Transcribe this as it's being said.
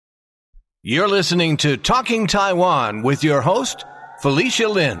You're listening to Talking Taiwan with your host, Felicia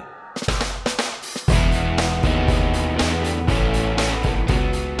Lin.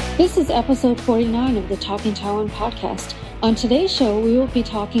 This is episode 49 of the Talking Taiwan podcast. On today's show, we will be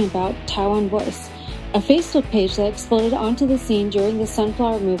talking about Taiwan Voice, a Facebook page that exploded onto the scene during the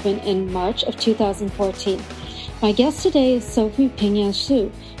Sunflower Movement in March of 2014. My guest today is Sophie Pingyan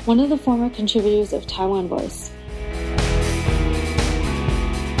Su, one of the former contributors of Taiwan Voice.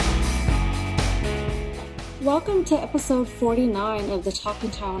 Welcome to episode 49 of the Talking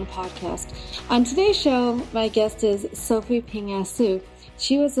Taiwan podcast. On today's show, my guest is Sophie Pingyan Su.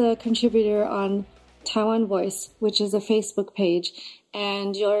 She was a contributor on Taiwan Voice, which is a Facebook page,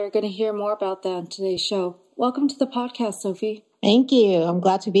 and you're going to hear more about that on today's show. Welcome to the podcast, Sophie. Thank you. I'm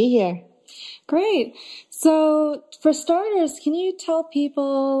glad to be here. Great. So, for starters, can you tell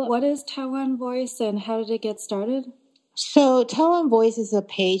people what is Taiwan Voice and how did it get started? So Taiwan Voice is a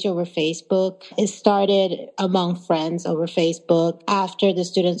page over Facebook. It started among friends over Facebook after the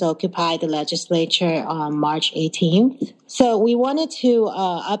students occupied the legislature on March 18th. So we wanted to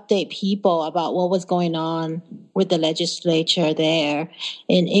update people about what was going on with the legislature there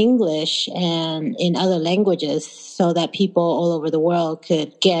in English and in other languages so that people all over the world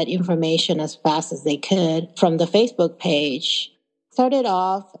could get information as fast as they could from the Facebook page. Started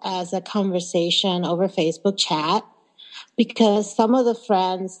off as a conversation over Facebook chat, because some of the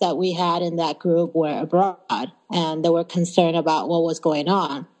friends that we had in that group were abroad and they were concerned about what was going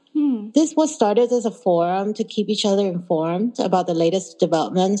on. This was started as a forum to keep each other informed about the latest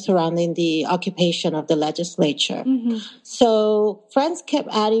developments surrounding the occupation of the legislature. So friends kept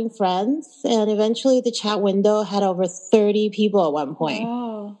adding friends, and eventually the chat window had over 30 people at one point.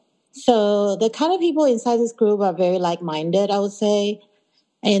 Wow. So the kind of people inside this group are very like-minded, I would say,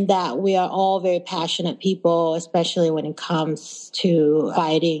 and that we are all very passionate people, especially when it comes to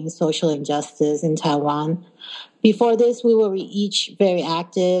fighting social injustice in Taiwan. Before this, we were each very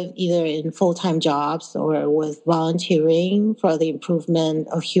active, either in full-time jobs or with volunteering for the improvement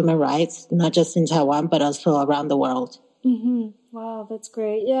of human rights, not just in Taiwan, but also around the world. Wow, that's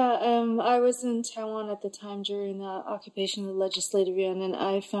great. Yeah, I was in Taiwan at the time during the occupation of the Legislative Yuan, and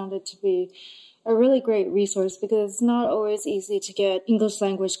I found it to be a really great resource because it's not always easy to get English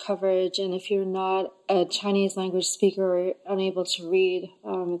language coverage, and if you're not a Chinese language speaker or unable to read,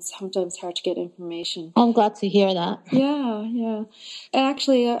 it's sometimes hard to get information. I'm glad to hear that. Yeah.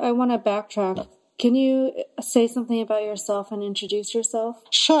 Actually, I want to backtrack. Can you say something about yourself and introduce yourself?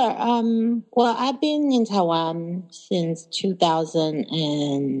 Sure. Well, I've been in Taiwan since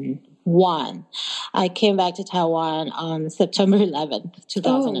 2001. I came back to Taiwan on September 11th,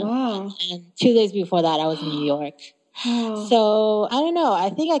 2001. Oh, wow. And 2 days before that, I was in New York. Wow. So, I don't know. I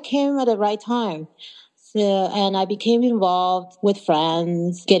think I came at the right time. And I became involved with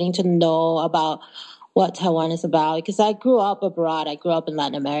friends, getting to know about what Taiwan is about. Because I grew up abroad. I grew up in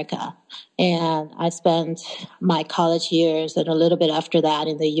Latin America. And I spent my college years and a little bit after that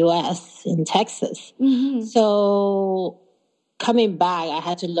in the U.S., in Texas. So coming back, I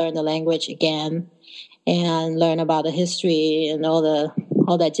had to learn the language again and learn about the history and all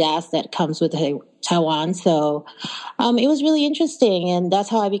that jazz that comes with Taiwan. So it was really interesting, and that's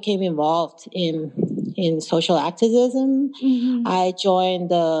how I became involved in social activism. I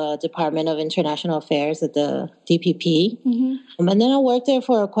joined the Department of International Affairs at the DPP, and then I worked there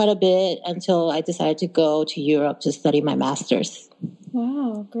for quite a bit until I decided to go to Europe to study my master's.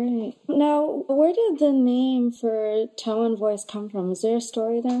 Wow, great. Now, where did the name for Taiwan Voice come from? Is there a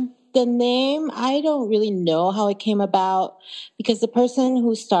story there? The name, I don't really know how it came about because the person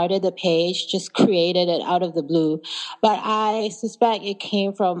who started the page just created it out of the blue. But I suspect it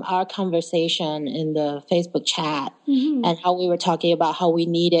came from our conversation in the Facebook chat and how we were talking about how we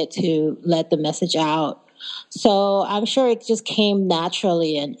needed to let the message out. So I'm sure it just came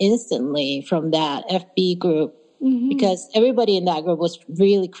naturally and instantly from that FB group. Because everybody in that group was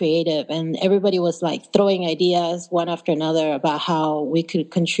really creative and everybody was like throwing ideas one after another about how we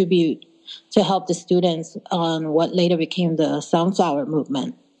could contribute to help the students on what later became the Sunflower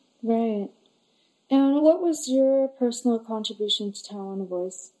Movement. Right. And what was your personal contribution to Taiwan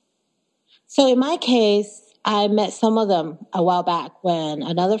Voice? So in my case, I met some of them a while back when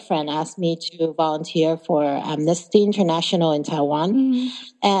another friend asked me to volunteer for Amnesty International in Taiwan.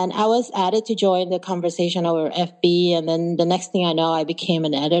 And I was added to join the conversation over FB. And then the next thing I know, I became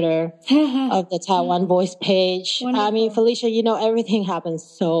an editor of the Taiwan Voice page. Wonderful. I mean, Felicia, everything happens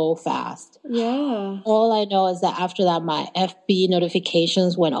so fast. Yeah. All I know is that after that, my FB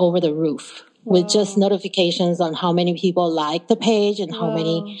notifications went over the roof. with just notifications on how many people liked the page and how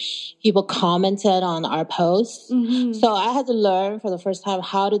many people commented on our posts. So I had to learn for the first time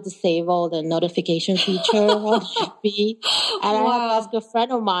how to disable the notification feature on FB. And I had to ask a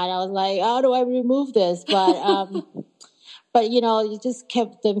friend of mine. I was like, how do I remove this? But, you know, you just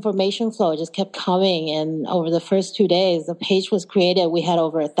kept the information flow, just kept coming. And over the first 2 days, the page was created. We had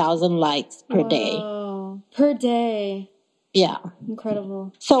over 1,000 likes per day. Per day. Yeah.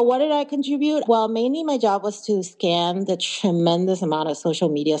 Incredible. So what did I contribute? Well, mainly my job was to scan the tremendous amount of social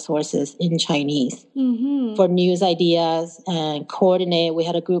media sources in Chinese for news ideas and coordinate. We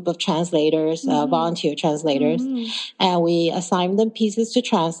had a group of translators, volunteer translators, and we assigned them pieces to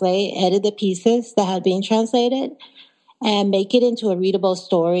translate, edit the pieces that had been translated, and make it into a readable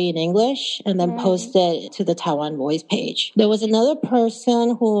story in English, and then post it to the Taiwan Voice page. There was another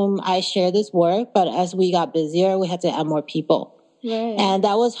person whom I shared this work, but as we got busier, we had to add more people. And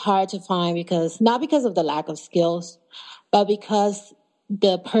that was hard to find not because of the lack of skills, but because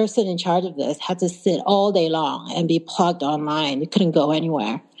the person in charge of this had to sit all day long and be plugged online. You couldn't go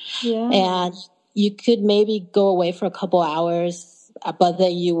anywhere. And you could maybe go away for a couple hours, but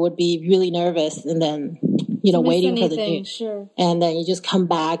then you would be really nervous and then waiting for the news. And then you just come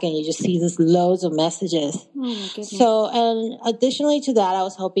back and you just see this loads of messages. Oh my goodness. So, and additionally to that, I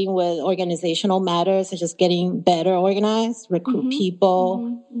was helping with organizational matters, such as getting better organized, recruit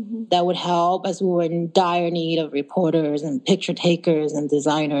people that would help as we were in dire need of reporters and picture takers and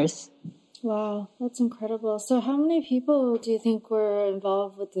designers. Wow, that's incredible. So how many people do you think were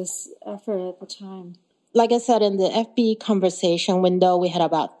involved with this effort at the time? Like I said, in the FB conversation window, we had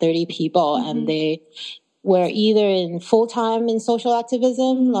about 30 people, and they were either in full-time in social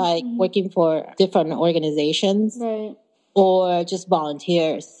activism, like working for different organizations, or just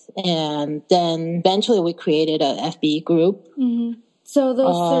volunteers. And then eventually we created a FB group. So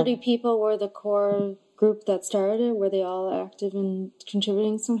those 30 people were the core group that started it? Were they all active and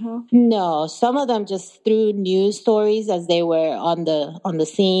contributing somehow? No, some of them just through news stories as they were on the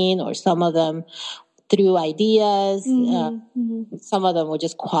scene, or some of them through ideas. Some of them were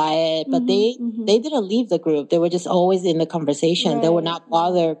just quiet, but they didn't leave the group. They were just always in the conversation. They were not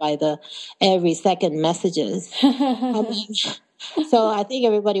bothered by the every second messages. So I think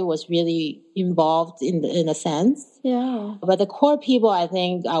everybody was really involved in a sense. Yeah. But the core people, I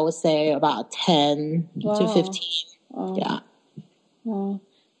think I would say about 10 to 15. Yeah. Wow.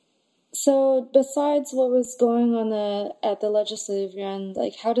 So besides what was going on at the legislative yuan,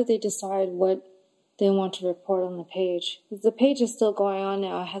 like how did they decide what they want to report on the page? Because the page is still going on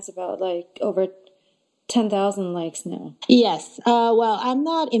now. It has about over 10,000 likes now. Yes. Well, I'm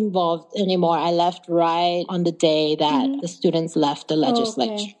not involved anymore. I left right on the day that the students left the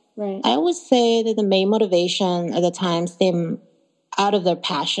legislature. Right. I would say that the main motivation at the time stemmed out of their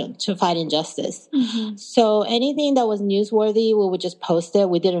passion to fight injustice. So anything that was newsworthy, we would just post it.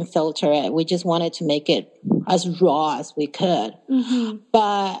 We didn't filter it. We just wanted to make it as raw as we could.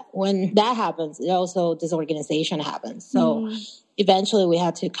 But when that happens, it also disorganization happens. So eventually we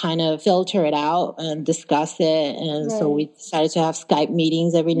had to kind of filter it out and discuss it. And so we decided to have Skype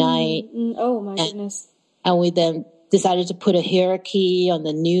meetings every night. Oh my goodness. And we then decided to put a hierarchy on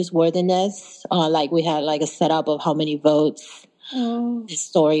the newsworthiness. Like we had like a setup of how many votes this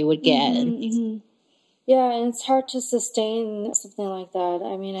story would get. Yeah, and it's hard to sustain something like that.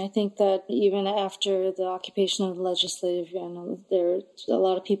 I mean, I think that even after the occupation of the legislative yuan, there are a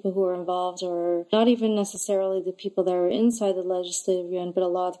lot of people who were involved, or not even necessarily the people that were inside the legislative yuan, but a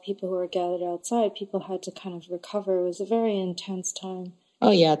lot of the people who were gathered outside. People had to kind of recover. It was a very intense time.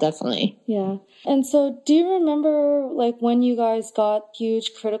 Oh, yeah, definitely. Yeah. And so do you remember, when you guys got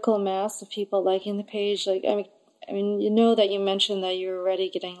huge critical mass of people liking the page? I mean, you know that you mentioned that you were already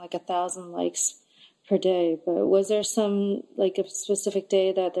getting 1,000 likes per day, but was there some, a specific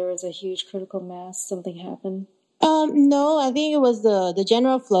day that there was a huge critical mass, something happened? No, I think it was the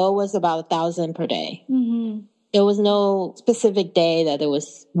general flow was about 1,000 per day. There was no specific day that there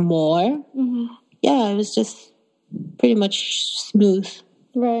was more. Yeah, it was just pretty much smooth.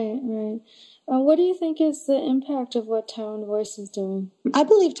 Right. What do you think is the impact of what Taiwan Voice is doing? I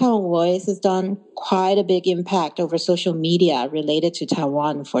believe Taiwan Voice has done quite a big impact over social media related to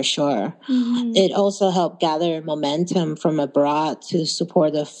Taiwan, for sure. It also helped gather momentum from abroad to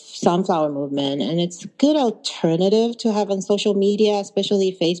support the Sunflower Movement. And it's a good alternative to have on social media,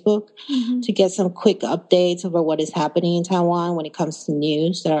 especially Facebook, to get some quick updates over what is happening in Taiwan when it comes to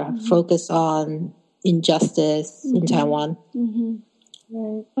news that are focused on injustice in Taiwan.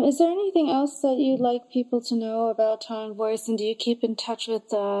 Right. Is there anything else that you'd like people to know about Taiwan Voice, and do you keep in touch with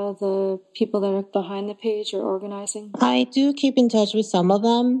the people that are behind the page or organizing? I do keep in touch with some of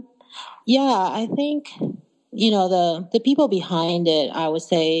them. Yeah, I think, the people behind it, I would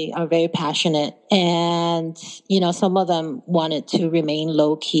say, are very passionate. And, some of them wanted to remain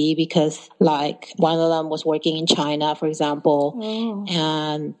low key because, like, one of them was working in China, for example,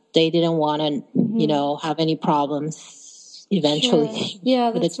 and they didn't want to, have any problems eventually. Sure.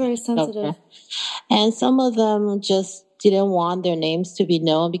 Yeah, that's very sensitive. And some of them just didn't want their names to be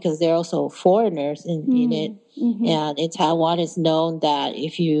known because they're also foreigners in it. Mm-hmm. And in Taiwan, it's known that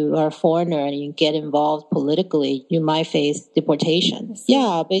if you are a foreigner and you get involved politically, you might face deportation.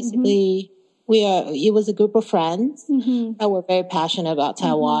 Yeah, basically, it was a group of friends that were very passionate about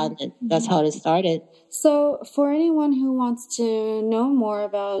Taiwan, and that's how it started. So for anyone who wants to know more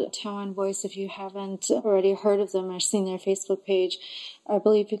about Taiwan Voice, if you haven't already heard of them or seen their Facebook page, I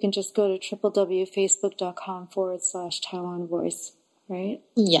believe you can just go to www.facebook.com/Taiwan Voice, right?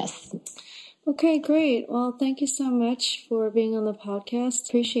 Yes. Okay, great. Well, thank you so much for being on the podcast.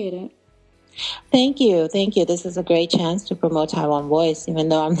 Appreciate it. Thank you. This is a great chance to promote Taiwan Voice, even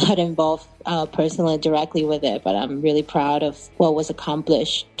though I'm not involved personally directly with it, but I'm really proud of what was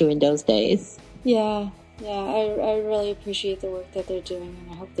accomplished during those days. Yeah, I really appreciate the work that they're doing, and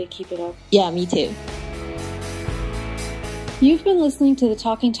I hope they keep it up. Yeah, me too. You've been listening to the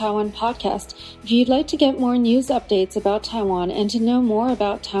Talking Taiwan podcast. If you'd like to get more news updates about Taiwan and to know more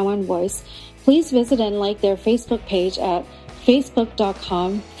about Taiwan Voice, please visit and like their Facebook page at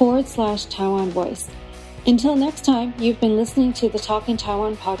facebook.com/Taiwan Voice. Until next time, you've been listening to the Talking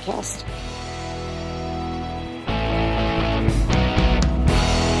Taiwan podcast.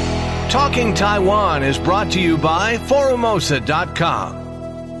 Talking Taiwan is brought to you by Forumosa.com.